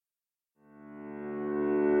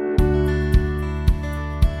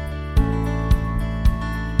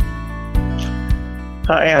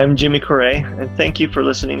Hi, I'm Jimmy Correa, and thank you for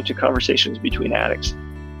listening to Conversations Between Addicts.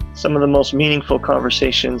 Some of the most meaningful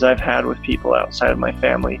conversations I've had with people outside of my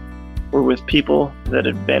family were with people that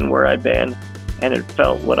had been where I'd been and had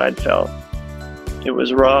felt what I'd felt. It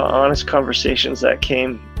was raw, honest conversations that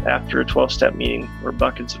came after a 12-step meeting where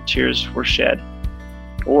buckets of tears were shed,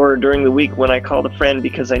 or during the week when I called a friend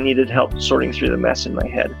because I needed help sorting through the mess in my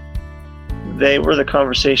head. They were the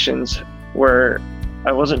conversations where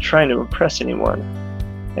I wasn't trying to impress anyone,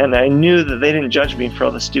 and I knew that they didn't judge me for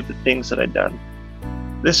all the stupid things that I'd done.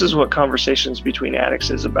 This is what Conversations Between Addicts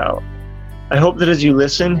is about. I hope that as you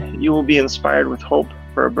listen, you will be inspired with hope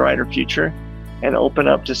for a brighter future and open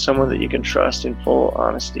up to someone that you can trust in full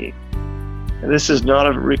honesty. And this is not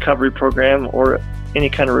a recovery program or any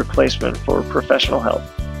kind of replacement for professional help.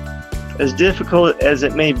 As difficult as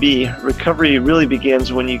it may be, recovery really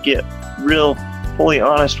begins when you get fully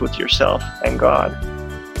honest with yourself and God.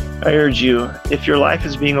 I urge you, if your life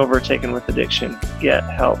is being overtaken with addiction, get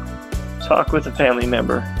help. Talk with a family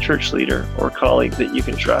member, church leader, or colleague that you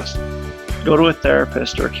can trust. Go to a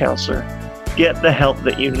therapist or a counselor. Get the help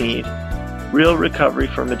that you need. Real recovery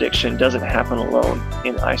from addiction doesn't happen alone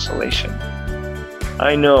in isolation.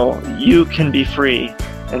 I know you can be free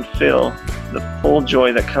and feel the full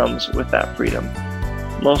joy that comes with that freedom.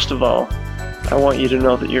 Most of all, I want you to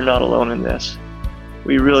know that you're not alone in this.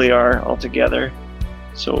 We really are all together.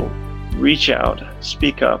 So reach out,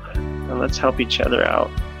 speak up, and let's help each other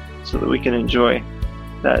out so that we can enjoy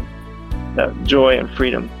that joy and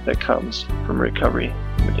freedom that comes from recovery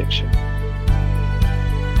from addiction.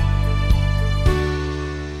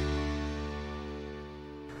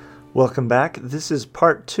 Welcome back. This is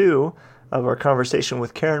part 2 of our conversation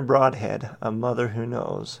with Karen Broadhead, a mother who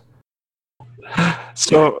knows.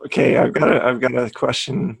 So, okay, I've got a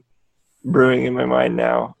question brewing in my mind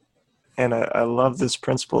now. And I love this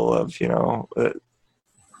principle of,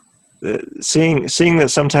 seeing that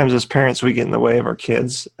sometimes as parents we get in the way of our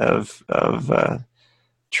kids of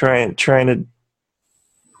trying to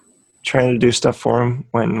do stuff for them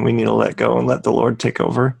when we need to let go and let the Lord take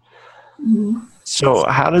over. Mm-hmm. So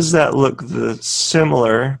how does that look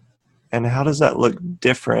similar, and how does that look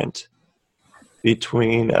different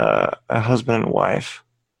between a husband and wife?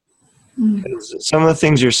 Mm-hmm. Some of the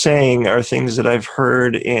things you're saying are things that I've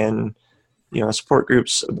heard in support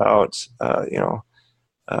groups about,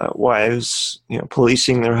 wives,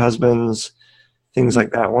 policing their husbands, things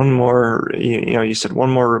like that. One more, you said one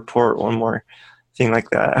more report, one more thing like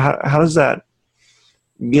that. How does that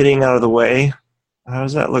getting out of the way, how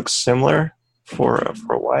does that look similar for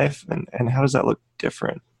a wife, and how does that look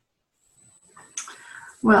different?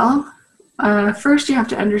 Well, first you have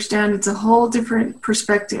to understand it's a whole different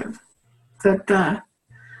perspective that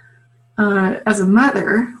as a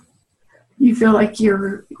mother, you feel like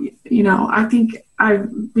you're, I think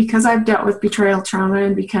because I've dealt with betrayal trauma,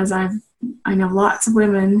 and because I know lots of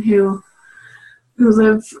women who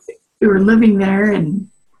are living there and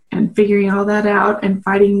figuring all that out and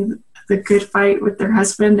fighting the good fight with their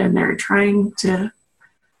husband, and they're trying to,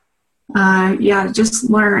 just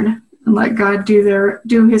learn and let God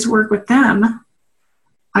do His work with them.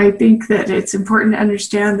 I think that it's important to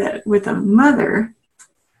understand that with a mother,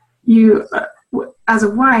 you, as a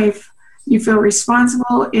wife, you feel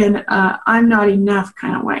responsible in I'm not enough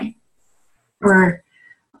kind of way. Or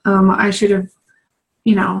I should have,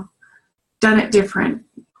 done it different,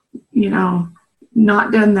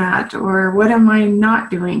 not done that. Or what am I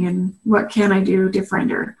not doing, and what can I do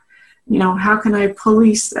different? Or, how can I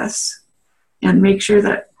police this and make sure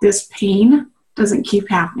that this pain doesn't keep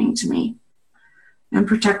happening to me and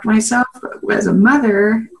protect myself? But as a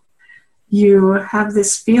mother, you have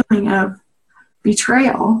this feeling of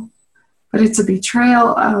betrayal, but it's a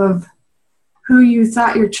betrayal of who you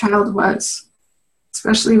thought your child was,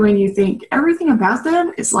 especially when you think everything about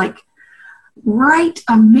them is like right,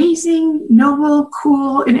 amazing, noble,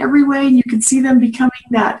 cool in every way. And you can see them becoming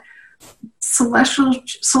that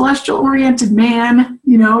celestial oriented man,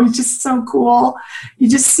 he's just so cool. You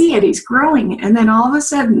just see it, he's growing. And then all of a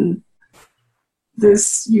sudden,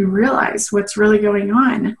 you realize what's really going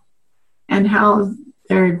on and how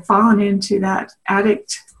they're fallen into that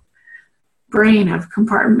addict brain of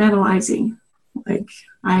compartmentalizing. Like,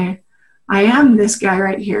 I am this guy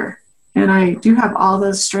right here, and I do have all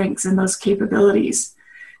those strengths and those capabilities,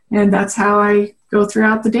 and that's how I go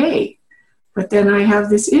throughout the day. But then I have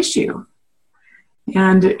this issue,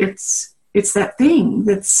 and it's that thing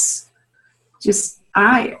that's just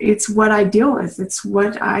it's what I deal with. It's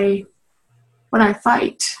what I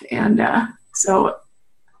fight. And so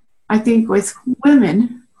I think with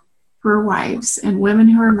women who are wives and women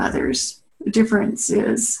who are mothers, the difference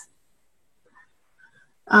is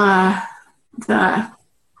the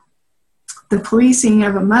policing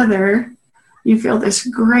of a mother, you feel this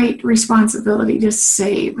great responsibility to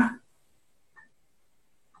save,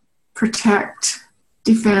 protect,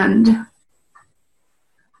 defend.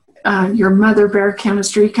 Your mother bear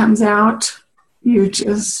chemistry comes out. You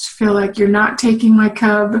just feel like you're not taking my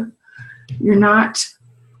cub. You're not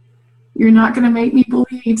going to make me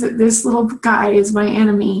believe that this little guy is my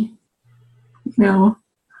enemy. So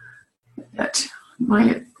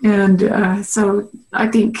I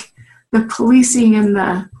think the policing and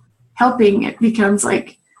the helping, it becomes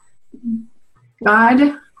like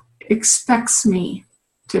God expects me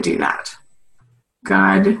to do that.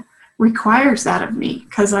 God requires that of me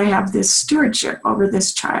because I have this stewardship over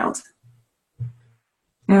this child.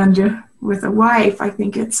 And with a wife, I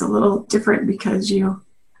think it's a little different because you're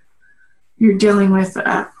dealing with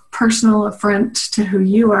a personal affront to who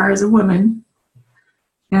you are as a woman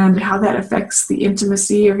and how that affects the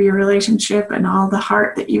intimacy of your relationship and all the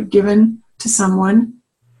heart that you've given to someone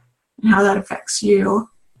and how that affects you.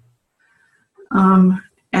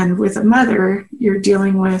 And with a mother, you're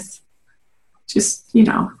dealing with just,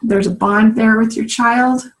 there's a bond there with your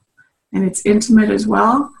child and it's intimate as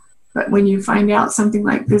well. But when you find out something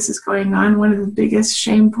like this is going on, one of the biggest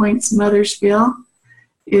shame points mothers feel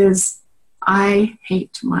is, I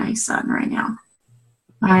hate my son right now.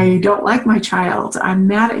 I don't like my child. I'm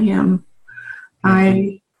mad at him.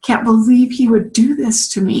 I can't believe he would do this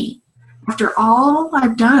to me. After all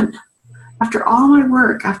I've done, after all my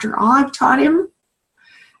work, after all I've taught him,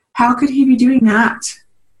 how could he be doing that?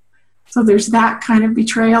 So there's that kind of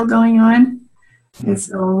betrayal going on. And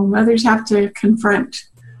so mothers have to confront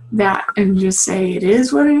that and just say, it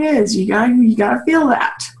is what it is. You gotta feel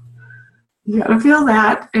that. You gotta feel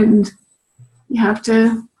that, and you have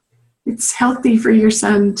to, it's healthy for your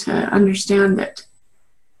son to understand that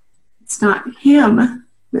it's not him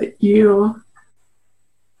that you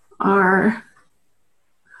are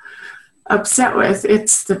upset with.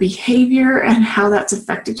 It's the behavior and how that's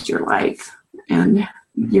affected your life and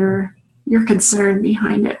your concern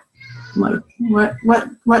behind it.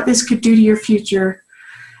 What this could do to your future.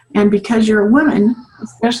 And because you're a woman,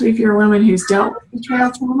 especially if you're a woman who's dealt with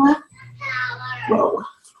betrayal trauma, whoa,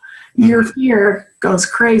 your fear goes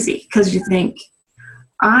crazy because you think,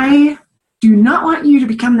 I do not want you to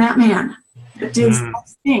become that man that did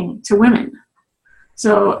this thing to women.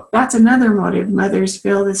 So that's another motive. Mothers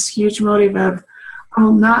feel this huge motive of, I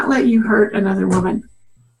will not let you hurt another woman.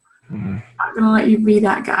 I'm not going to let you be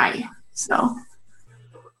that guy. So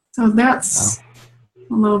that's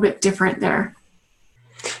a little bit different there.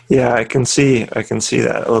 Yeah, I can see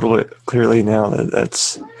that a little bit clearly now.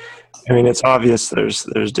 That's, I mean, it's obvious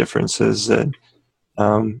there's differences. And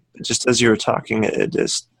just as you were talking, it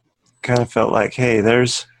just kind of felt like, hey,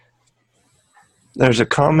 there's a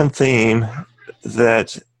common theme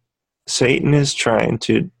that Satan is trying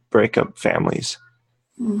to break up families,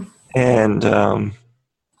 and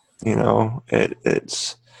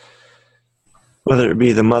it's whether it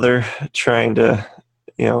be the mother trying to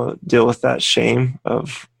deal with that shame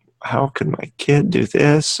of how could my kid do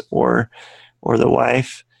this, or the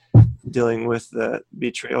wife dealing with the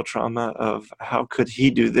betrayal trauma of how could he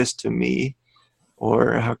do this to me,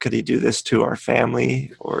 or how could he do this to our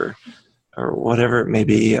family, or whatever it may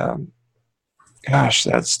be. Gosh,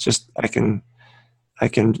 that's just, I can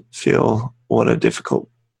feel what a difficult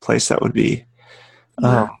place that would be.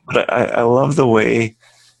 But I love the way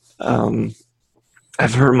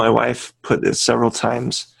I've heard my wife put this several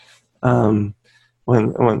times when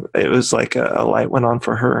it was like a light went on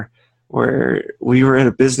for her, where we were at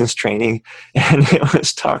a business training and it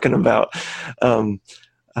was talking about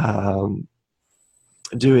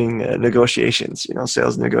doing negotiations,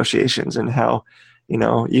 sales negotiations, and how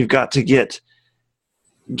you've got to get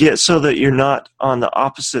so that you're not on the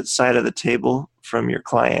opposite side of the table from your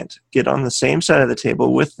client. Get on the same side of the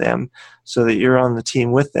table with them so that you're on the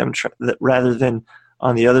team with them, rather than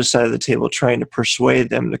on the other side of the table trying to persuade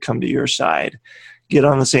them to come to your side. Get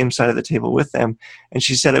on the same side of the table with them. And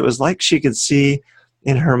she said it was like she could see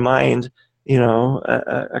in her mind,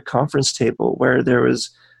 a conference table where there was,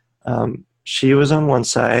 she was on one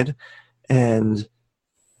side and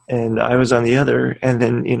I was on the other. And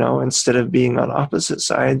then, instead of being on opposite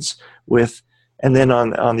sides and then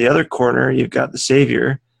on the other corner, you've got the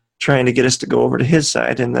Savior trying to get us to go over to his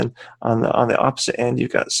side. And then on the opposite end,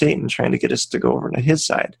 you've got Satan trying to get us to go over to his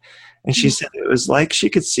side. And she said it was like she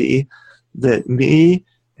could see that me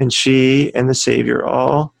and she and the Savior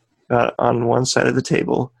all got on one side of the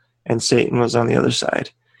table and Satan was on the other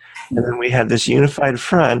side. And then we had this unified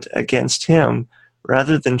front against him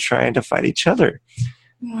rather than trying to fight each other.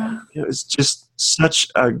 Yeah. It was just such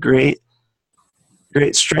a great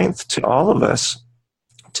strength to all of us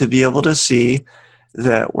to be able to see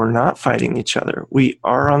that we're not fighting each other. We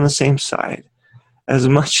are on the same side. As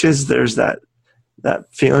much as there's that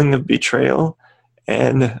feeling of betrayal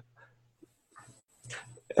and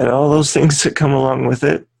all those things that come along with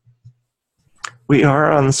it, we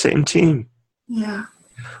are on the same team. Yeah.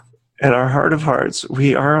 At our heart of hearts,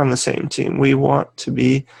 we are on the same team. We want to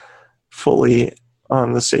be fully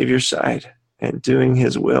on the Savior's side and doing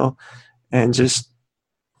his will, and just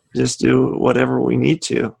do whatever we need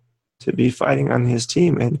to be fighting on his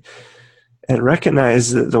team, and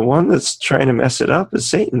recognize that the one that's trying to mess it up is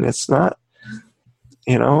Satan. It's not,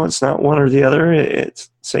 it's not one or the other. It's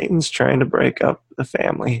Satan's trying to break up the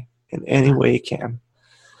family in any way he can.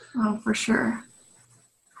 Oh, for sure.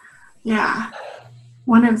 Yeah.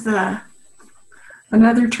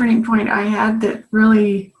 Another turning point I had that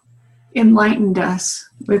really enlightened us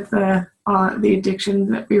with the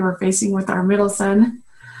addiction that we were facing with our middle son,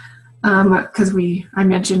 because I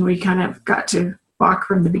mentioned we kind of got to walk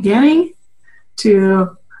from the beginning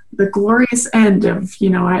to the glorious end of,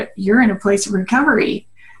 you're in a place of recovery,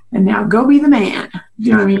 and now go be the man. Do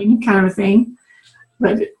you know what I mean? Kind of a thing.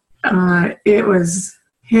 But it was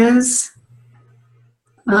him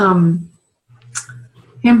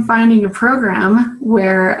finding a program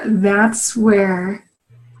where that's where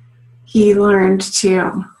he learned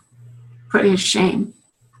to put his shame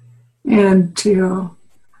and to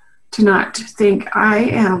not think, I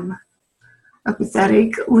am a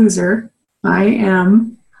pathetic loser.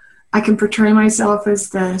 I can portray myself as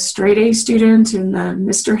the straight A student and the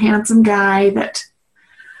Mr. Handsome guy that,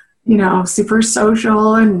 super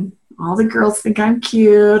social, and all the girls think I'm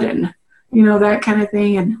cute, and, that kind of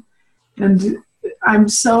thing. And I'm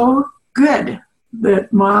so good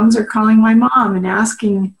that moms are calling my mom and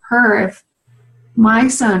asking her if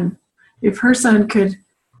her son could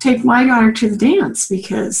take my daughter to the dance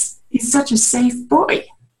because he's such a safe boy.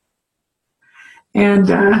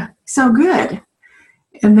 And so good.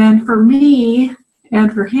 And then for me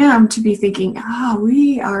and for him to be thinking,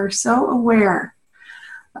 we are so aware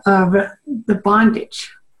of the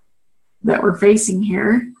bondage that we're facing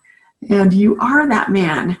here. And you are that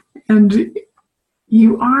man. And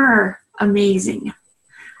you are amazing.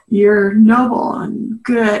 You're noble and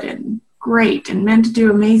good and great and meant to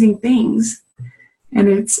do amazing things. And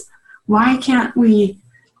it's, why can't we,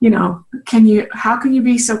 how can you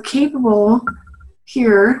be so capable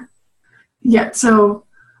here, yet so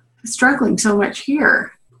struggling so much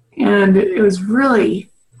here? And it was really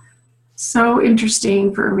so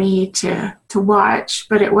interesting for me to watch,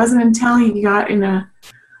 but it wasn't until he got in a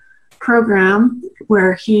program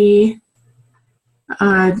where he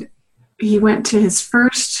went to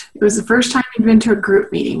it was the first time he'd been to a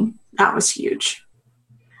group meeting. That was huge.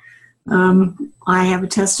 I have a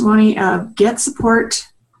testimony of get support,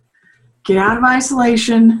 get out of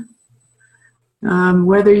isolation,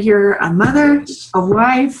 whether you're a mother, a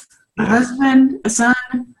wife, a husband, a son,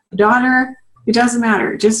 a daughter, it doesn't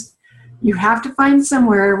matter. Just, you have to find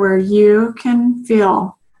somewhere where you can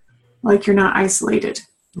feel like you're not isolated.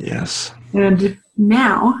 Yes. And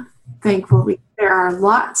now, thankfully, there are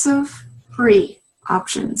lots of free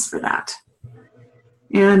options for that.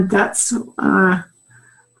 And that's,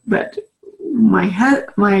 but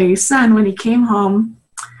my son, when he came home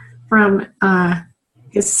from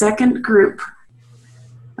his second group,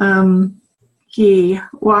 he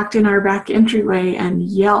walked in our back entryway and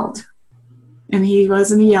yelled. And he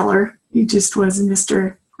wasn't a yeller. He just was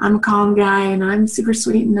Mr. I'm a calm guy, and I'm super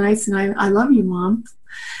sweet and nice, and I love you, Mom.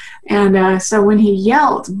 And so when he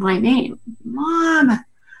yelled my name, Mom,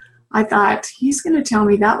 I thought, he's going to tell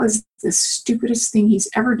me that was the stupidest thing he's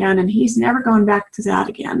ever done, and he's never going back to that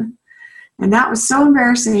again. And that was so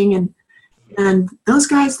embarrassing, and those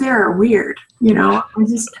guys there are weird, I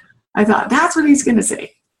thought, that's what he's going to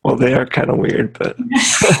say. Well, they are kind of weird, but...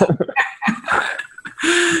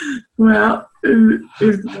 Well,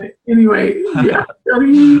 anyway, yeah.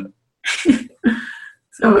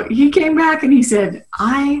 So he came back and he said,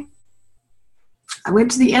 I went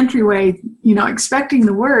to the entryway, expecting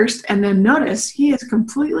the worst, and then notice he is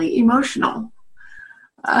completely emotional,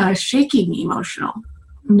 shaking emotional.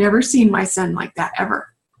 I've never seen my son like that ever.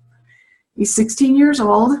 He's 16 years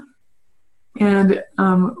old, and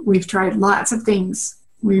we've tried lots of things.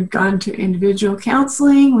 We've gone to individual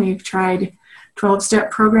counseling. We've tried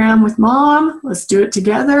 12-step program with Mom. Let's do it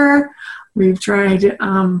together. We've tried,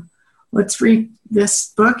 let's read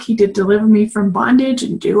this book, He Did Deliver Me from Bondage,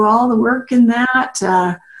 and do all the work in that.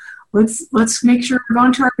 Let's make sure we're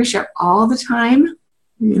going to our bishop all the time,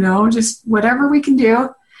 just whatever we can do.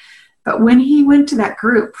 But when he went to that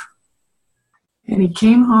group, And he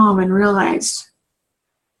came home and realized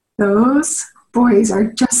those boys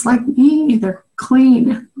are just like me. They're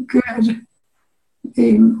clean, good.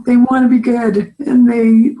 They want to be good, and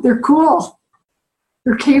they're cool.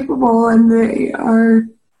 They're capable, and they are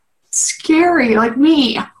scary like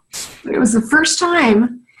me. It was the first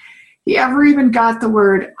time he ever even got the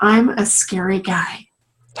word, I'm a scary guy.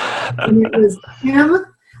 And it was him.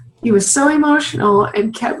 He was so emotional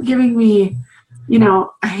and kept giving me,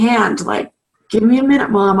 a hand, like, give me a minute,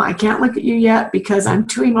 Mom. I can't look at you yet because I'm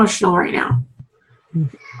too emotional right now.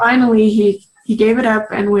 Finally, he gave it up,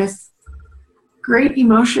 and with great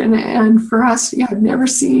emotion, and for us, he had never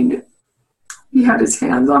seen, he had his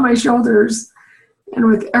hands on my shoulders, and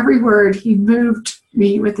with every word, he moved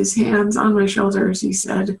me with his hands on my shoulders. He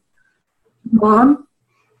said, Mom,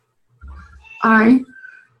 I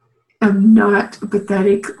am not a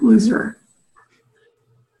pathetic loser.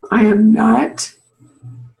 I am not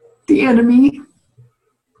the enemy.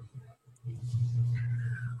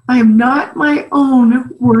 I am not my own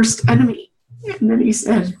worst enemy. And then he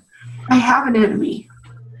said, I have an enemy.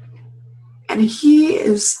 And he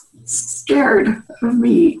is scared of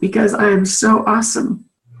me because I am so awesome.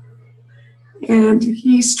 And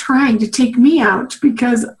he's trying to take me out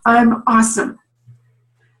because I'm awesome.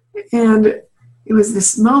 And it was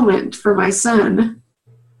this moment for my son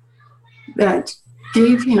that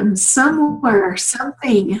gave him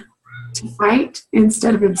something to fight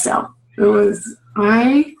instead of himself. It was,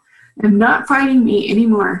 I am not fighting me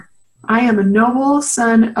anymore. I am a noble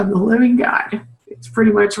son of the living God. It's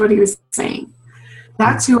pretty much what he was saying.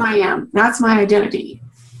 That's who I am. That's my identity.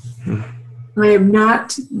 I'm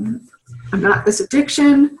not this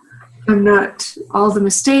addiction. I'm not all the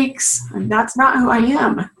mistakes. And that's not who I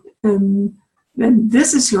am. And then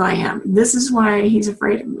this is who I am. This is why he's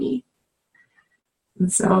afraid of me.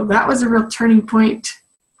 And so that was a real turning point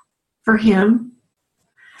for him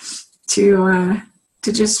to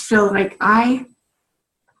just feel like I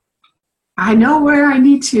know where I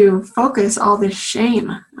need to focus all this shame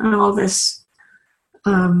and all this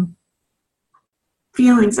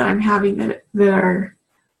feelings that I'm having that are,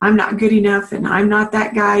 I'm not good enough and I'm not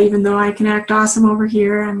that guy, even though I can act awesome over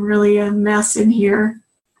here. I'm really a mess in here.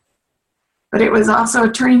 But it was also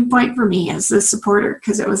a turning point for me as a supporter,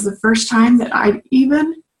 because it was the first time that I'd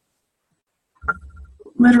even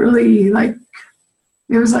literally, like,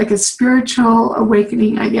 it was like a spiritual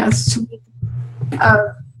awakening, I guess, to me.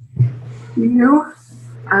 You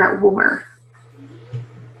are at war.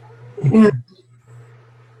 And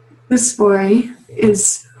this boy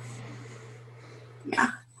is,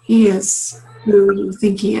 he is who you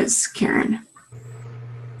think he is, Karen.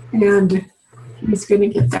 And he's going to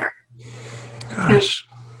get there. Gosh.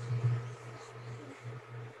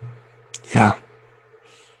 Yeah.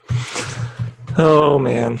 Oh,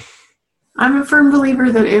 man. I'm a firm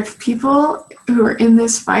believer that if people who are in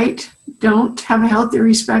this fight don't have a healthy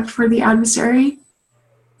respect for the adversary,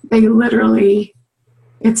 they literally,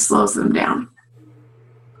 it slows them down.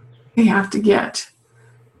 I have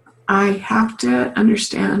to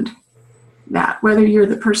understand that whether you're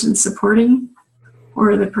the person supporting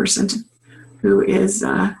or the person who is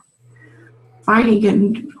fighting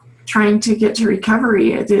and trying to get to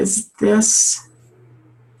recovery, it is this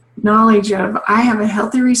knowledge of I have a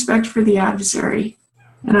healthy respect for the adversary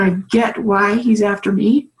and I get why he's after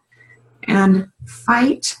me, and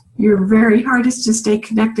fight your very hardest to stay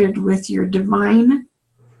connected with your divine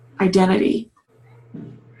identity.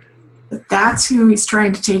 But that's who he's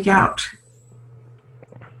trying to take out.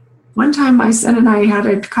 One time my son and I had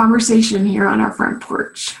a conversation here on our front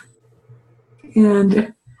porch,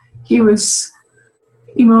 and he was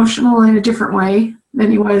emotional in a different way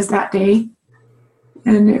than he was that day.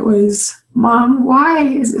 And it was, Mom, why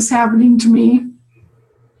is this happening to me?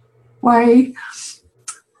 Why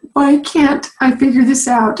can't I figure this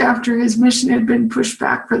out after his mission had been pushed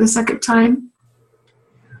back for the second time?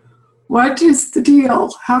 What is the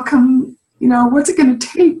deal? How come, what's it going to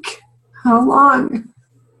take? How long?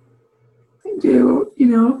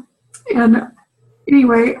 And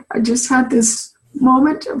anyway, I just had this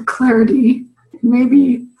moment of clarity.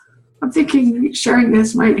 Maybe I'm thinking sharing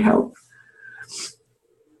this might help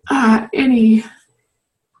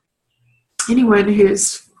anyone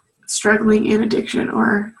who's struggling in addiction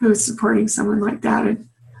or who's supporting someone like that. And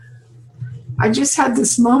I just had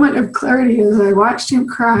this moment of clarity as I watched him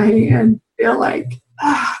cry and feel like,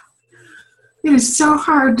 it is so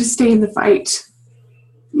hard to stay in the fight.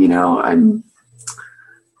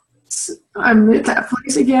 I'm at that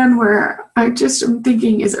place again where I'm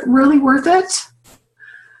thinking, is it really worth it?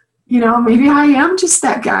 Maybe I am just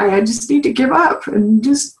that guy. I just need to give up and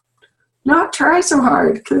just not try so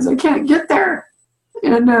hard because I can't get there.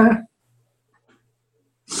 And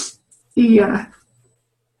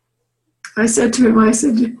I said to him, I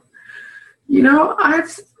said,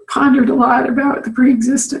 I've pondered a lot about the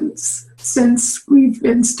pre-existence since we've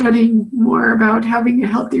been studying more about having a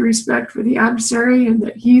healthy respect for the adversary, and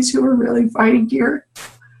that he's who we're really fighting here,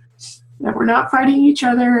 that we're not fighting each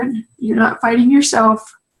other and you're not fighting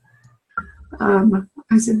yourself.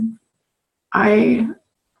 I said, I've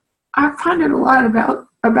pondered a lot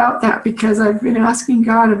about that, because I've been asking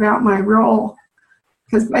God about my role,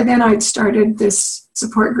 because by then I'd started this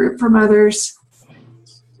support group for mothers,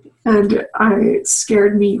 and it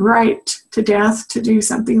scared me right to death to do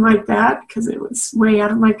something like that, because it was way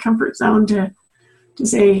out of my comfort zone to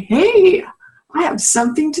say, hey, I have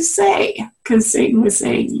something to say, because Satan was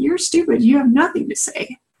saying, you're stupid, you have nothing to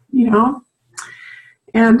say,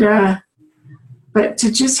 and but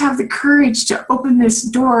to just have the courage to open this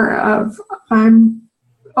door of, I'm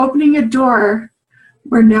opening a door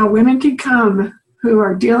where now women can come who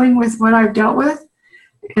are dealing with what I've dealt with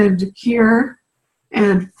and hear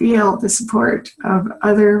and feel the support of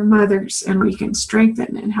other mothers, and we can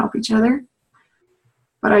strengthen and help each other.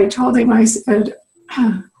 But I told him, I said,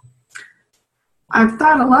 I've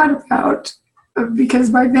thought a lot about, because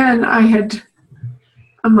by then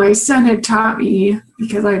my son had taught me,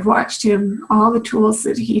 because I've watched him, all the tools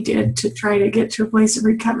that he did to try to get to a place of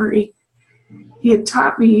recovery. He had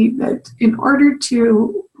taught me that in order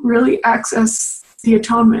to really access the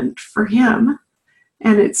atonement for him,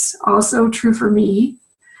 and it's also true for me,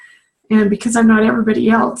 and because I'm not everybody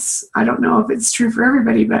else, I don't know if it's true for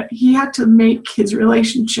everybody, but he had to make his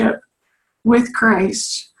relationship with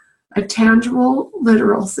Christ a tangible,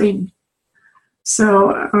 literal thing.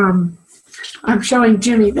 So I'm showing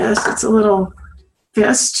Jimmy this. It's a little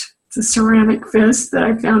fist. It's a ceramic fist that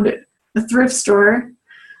I found at a thrift store.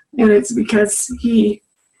 And it's because he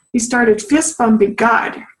started fist bumping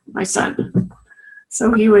God, my son.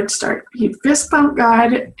 So he'd fist bump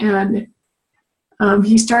God, and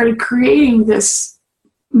he started creating this,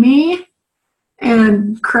 me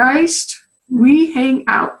and Christ, we hang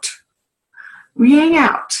out. We hang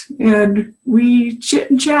out, and we chit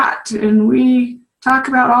and chat, and we talk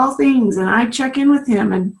about all things, and I check in with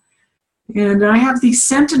him, and I have these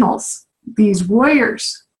sentinels, these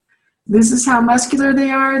warriors. This is how muscular they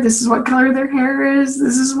are. This is what color their hair is.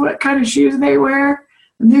 This is what kind of shoes they wear.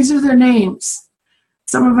 And these are their names.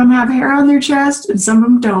 Some of them have hair on their chest, and some of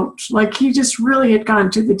them don't. Like, he just really had gone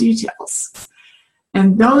to the details.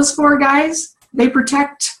 And those 4 guys, they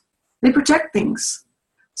protect things.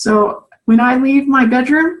 So when I leave my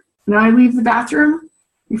bedroom, when I leave the bathroom,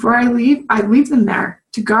 before I leave them there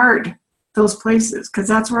to guard those places, because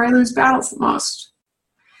that's where I lose battles the most.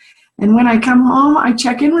 And when I come home, I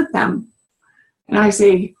check in with them. And I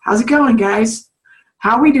say, how's it going, guys?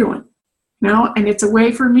 How are we doing? And it's a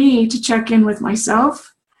way for me to check in with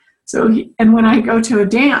myself. And when I go to a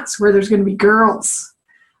dance where there's going to be girls,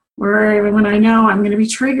 or when I know I'm going to be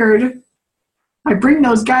triggered, I bring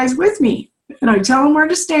those guys with me. And I tell them where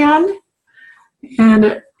to stand.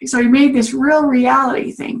 And so he made this real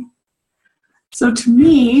reality thing. So to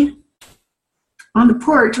me, on the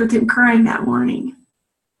porch with him crying that morning,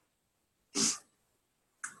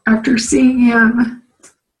 after seeing him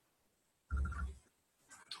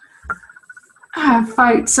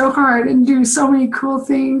fight so hard and do so many cool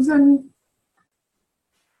things, and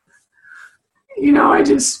I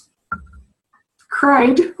just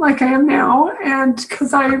cried like I am now, and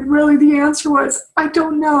because the answer was, I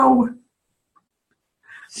don't know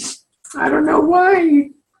why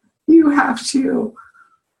you have to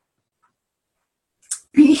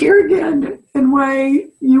be here again, and why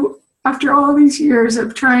you, after all these years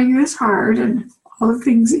of trying this hard and all the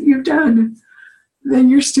things that you've done, then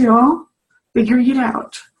you're still figuring it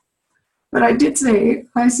out. But I did say,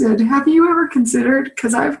 I said, have you ever considered,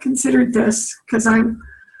 because I've considered this, because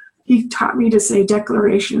he taught me to say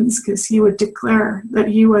declarations, because he would declare that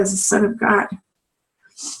he was a son of God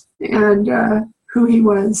and who he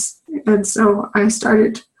was. And so I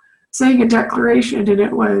started saying a declaration, and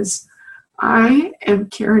it was, I am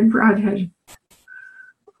Karen Broadhead.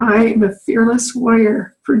 I am a fearless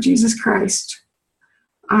warrior for Jesus Christ.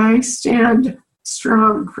 I stand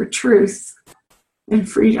strong for truth and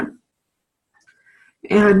freedom.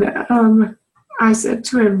 And I said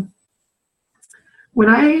to him, when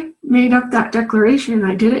I made up that declaration,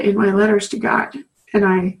 I did it in my letters to God.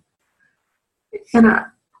 And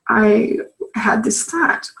I had this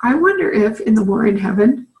thought, I wonder if in the war in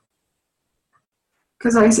heaven,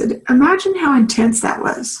 because I said, imagine how intense that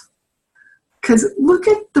was. Because look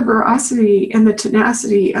at the ferocity and the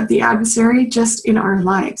tenacity of the adversary just in our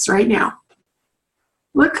lives right now.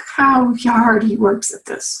 look how hard he works at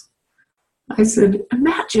this. I said,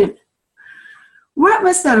 imagine, what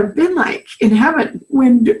must that have been like in heaven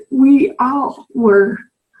when we all were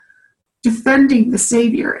defending the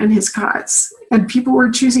Savior and his cause, and people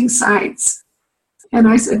were choosing sides. And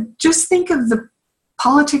I said, just think of the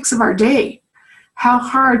politics of our day, how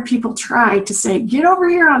hard people try to say, get over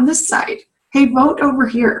here on this side. Hey, vote over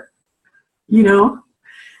here, you know?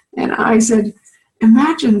 And I said,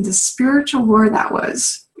 imagine the spiritual war that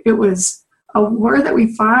was. It was a war that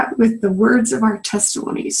we fought with the words of our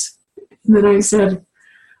testimonies. And then I said,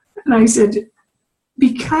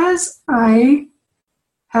 because I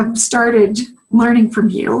have started learning from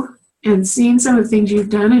you and seeing some of the things you've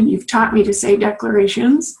done, and you've taught me to say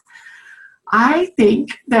declarations, I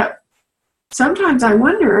think that sometimes I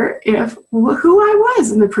wonder if who I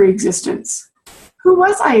was in the pre-existence. Who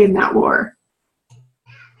was I in that war?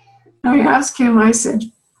 I asked him, I said,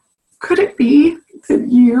 could it be that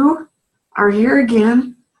you are here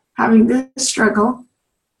again having this struggle,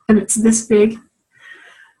 and it's this big,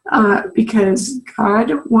 because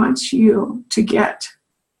God wants you to get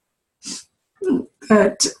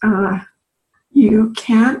that you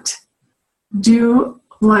can't do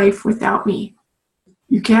life without me.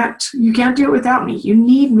 You can't do it without me. You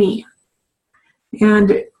need me.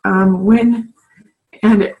 And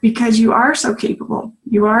because you are so capable,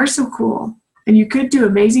 you are so cool, and you could do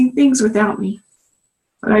amazing things without me.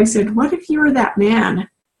 But I said, what if you were that man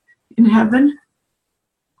in heaven?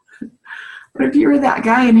 What if you were that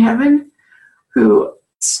guy in heaven who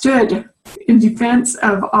stood in defense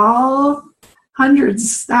of all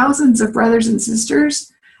hundreds, thousands of brothers and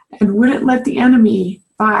sisters and wouldn't let the enemy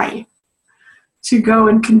by to go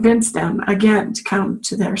and convince them again to come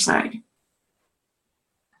to their side?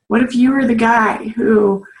 What if you were the guy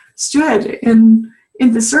who stood in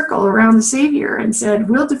the circle around the Savior and said,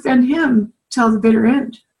 we'll defend him till the bitter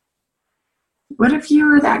end? What if you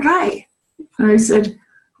were that guy? And I said,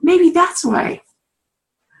 maybe that's why.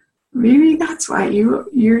 Maybe that's why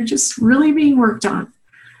you're just really being worked on.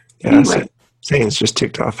 Yeah, anyway, Satan's just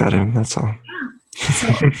ticked off at him, that's all. Yeah. So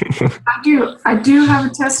I do have a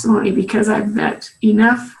testimony, because I've met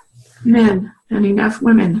enough men and enough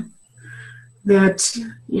women that,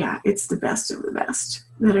 yeah, it's the best of the best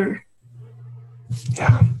that are.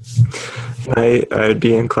 Yeah, I'd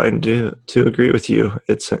be inclined to agree with you.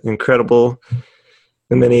 It's incredible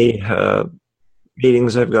the many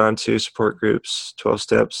meetings I've gone to, support groups, 12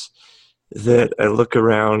 steps, that I look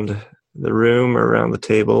around the room, around the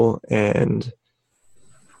table, and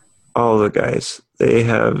all the guys, they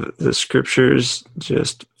have the scriptures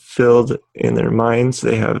just filled in their minds.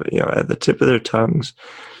 They have, at the tip of their tongues.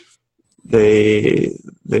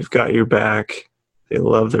 They've got your back. They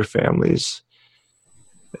love their families.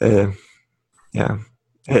 I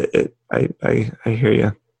hear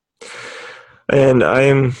you, and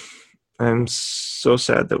I'm so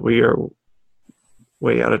sad that we are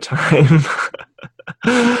way out of time.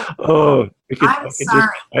 I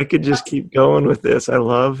could just keep going with this. I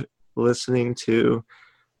love listening to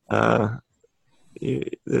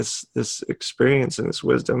this experience and this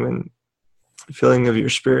wisdom and feeling of your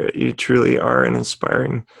spirit. You truly are an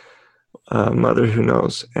inspiring mother who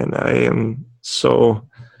knows, and I am so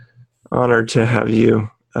honored to have you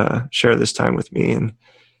share this time with me,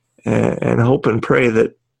 and hope and pray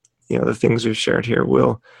that the things we've shared here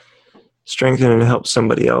will strengthen and help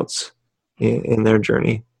somebody else in their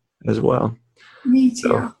journey as well. Me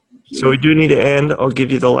too. So we do need to end. I'll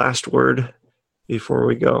give you the last word before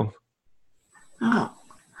we go. Oh,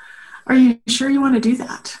 are you sure you want to do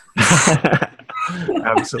that?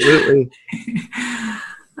 Absolutely.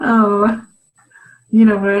 Oh, you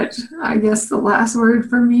know what? I guess the last word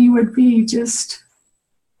for me would be just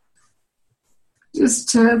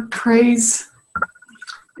to praise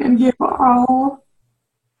and give all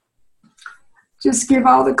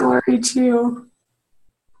the glory to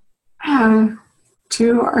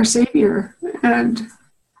our Savior, and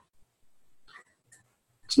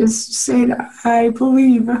just say that I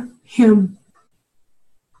believe him.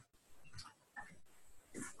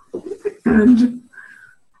 And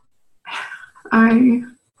I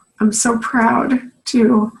am so proud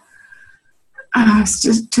to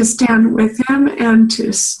stand with him and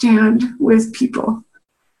to stand with people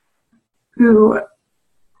who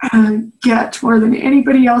get more than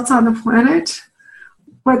anybody else on the planet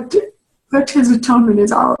what his atonement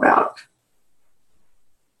is all about.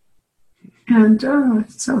 And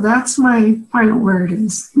so that's my final word: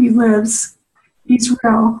 is he lives, he's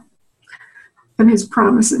real, and his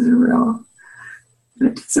promises are real. And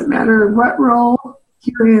it doesn't matter what role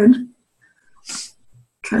you're in,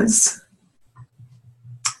 because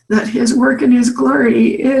that his work and his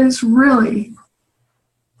glory is really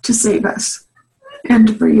to save us and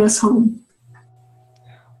to bring us home.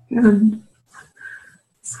 And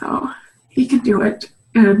so he can do it.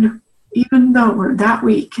 And even though we're that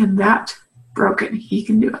weak and that broken, he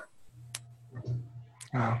can do it.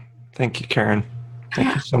 Oh, thank you, Karen.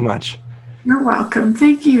 Thank you so much. You're welcome.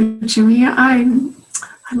 Thank you, Jimmy. I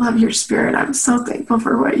love your spirit. I'm so thankful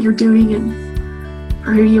for what you're doing and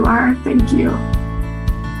for who you are. Thank you.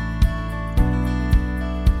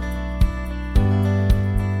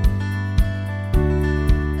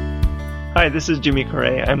 Hi, this is Jimmy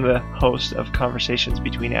Correa. I'm the host of Conversations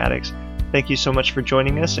Between Addicts. Thank you so much for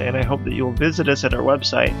joining us, and I hope that you'll visit us at our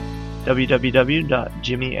website,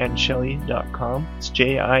 www.jimmyandshelly.com. It's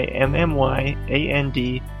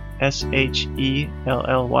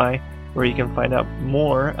JIMMYANDSHELLY, where you can find out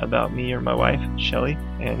more about me or my wife, Shelly,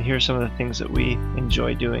 and hear some of the things that we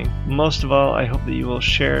enjoy doing. Most of all, I hope that you will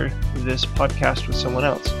share this podcast with someone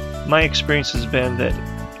else. My experience has been that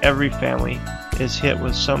every family is hit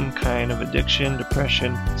with some kind of addiction,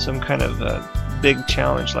 depression, some kind of big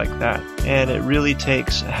challenge like that. And it really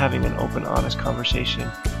takes having an open, honest conversation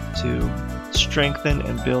to strengthen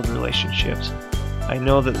and build relationships. I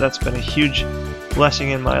know that that's been a huge blessing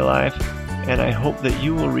in my life, and I hope that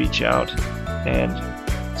you will reach out and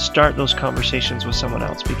start those conversations with someone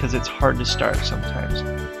else, because it's hard to start sometimes.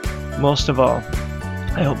 Most of all,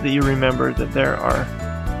 I hope that you remember that there are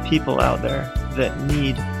people out there that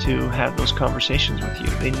need to have those conversations with you.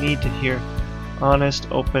 They need to hear honest,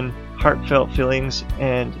 open, heartfelt feelings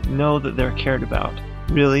and know that they're cared about.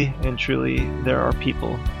 Really and truly, there are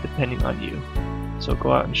people depending on you. So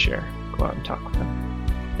go out and share. Go out and talk with them.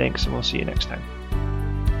 Thanks, and we'll see you next time.